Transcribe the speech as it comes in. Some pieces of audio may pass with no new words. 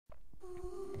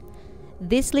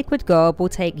This liquid gold will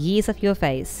take years off your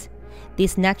face.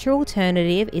 This natural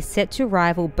alternative is set to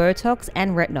rival Botox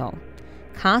and retinol.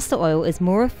 Castor oil is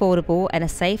more affordable and a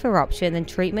safer option than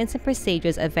treatments and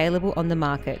procedures available on the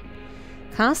market.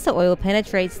 Castor oil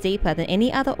penetrates deeper than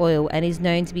any other oil and is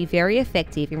known to be very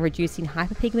effective in reducing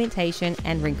hyperpigmentation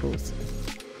and wrinkles.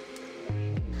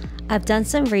 I've done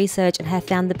some research and have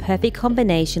found the perfect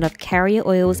combination of carrier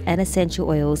oils and essential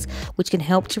oils, which can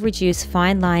help to reduce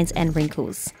fine lines and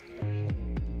wrinkles.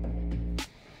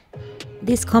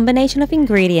 This combination of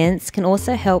ingredients can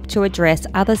also help to address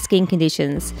other skin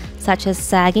conditions such as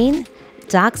sagging,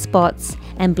 dark spots,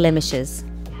 and blemishes.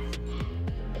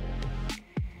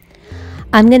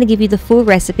 I'm going to give you the full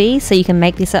recipe so you can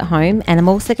make this at home, and I'm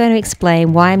also going to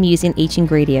explain why I'm using each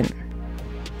ingredient.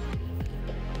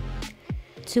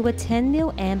 To a 10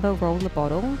 ml amber roller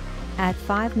bottle, add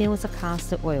 5 ml of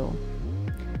castor oil.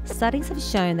 Studies have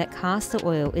shown that castor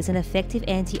oil is an effective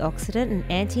antioxidant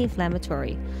and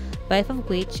anti-inflammatory, both of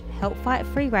which help fight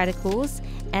free radicals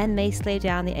and may slow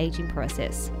down the aging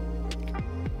process.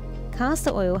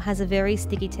 Castor oil has a very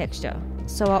sticky texture,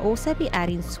 so I'll also be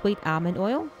adding sweet almond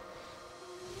oil,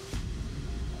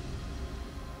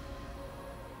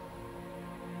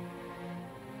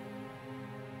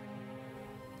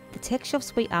 The texture of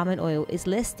sweet almond oil is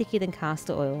less sticky than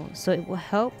castor oil, so it will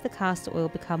help the castor oil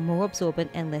become more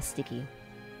absorbent and less sticky.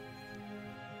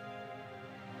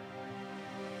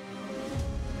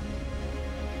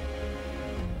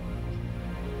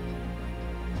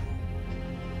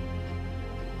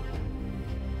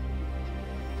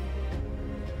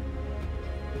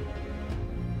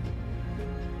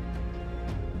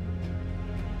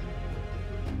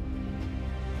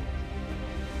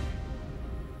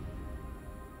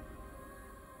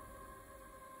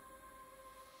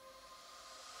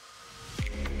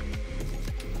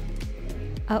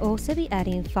 I'll also be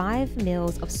adding 5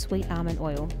 ml of sweet almond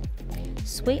oil.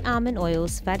 Sweet almond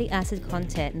oil's fatty acid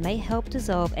content may help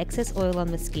dissolve excess oil on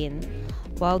the skin,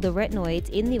 while the retinoids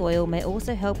in the oil may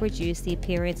also help reduce the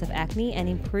appearance of acne and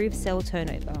improve cell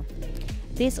turnover.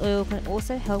 This oil can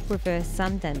also help reverse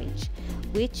sun damage,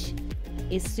 which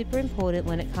is super important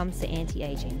when it comes to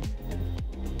anti-aging.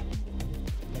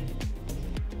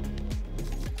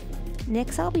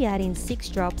 Next, I'll be adding 6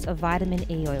 drops of vitamin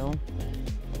E oil.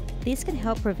 This can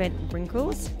help prevent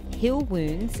wrinkles, heal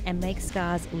wounds, and make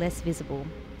scars less visible.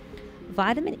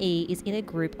 Vitamin E is in a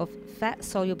group of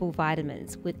fat-soluble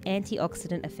vitamins with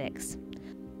antioxidant effects.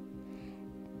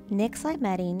 Next, I'm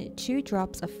adding 2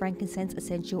 drops of frankincense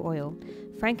essential oil.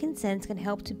 Frankincense can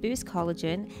help to boost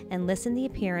collagen and lessen the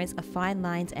appearance of fine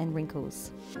lines and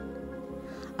wrinkles.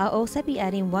 I'll also be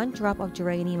adding 1 drop of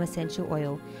geranium essential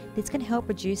oil. This can help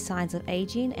reduce signs of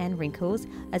aging and wrinkles,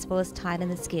 as well as tighten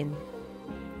the skin.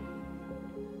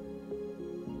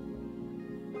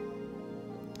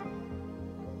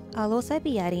 I'll also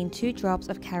be adding 2 drops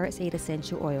of carrot seed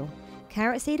essential oil.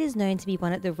 Carrot seed is known to be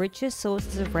one of the richest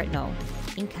sources of retinol,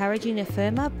 encouraging a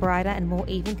firmer, brighter, and more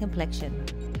even complexion.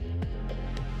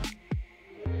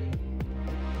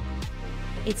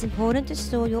 It's important to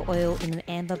store your oil in an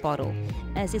amber bottle,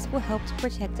 as this will help to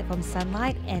protect it from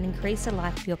sunlight and increase the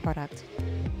life of your product.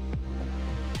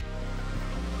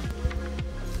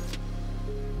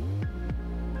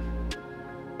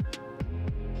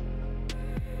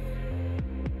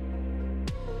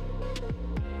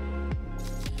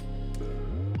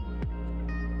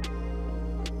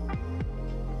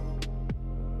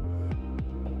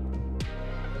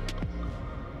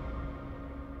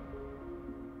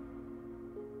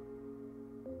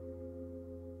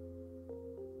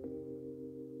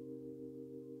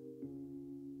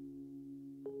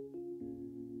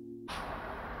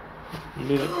 You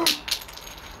did it.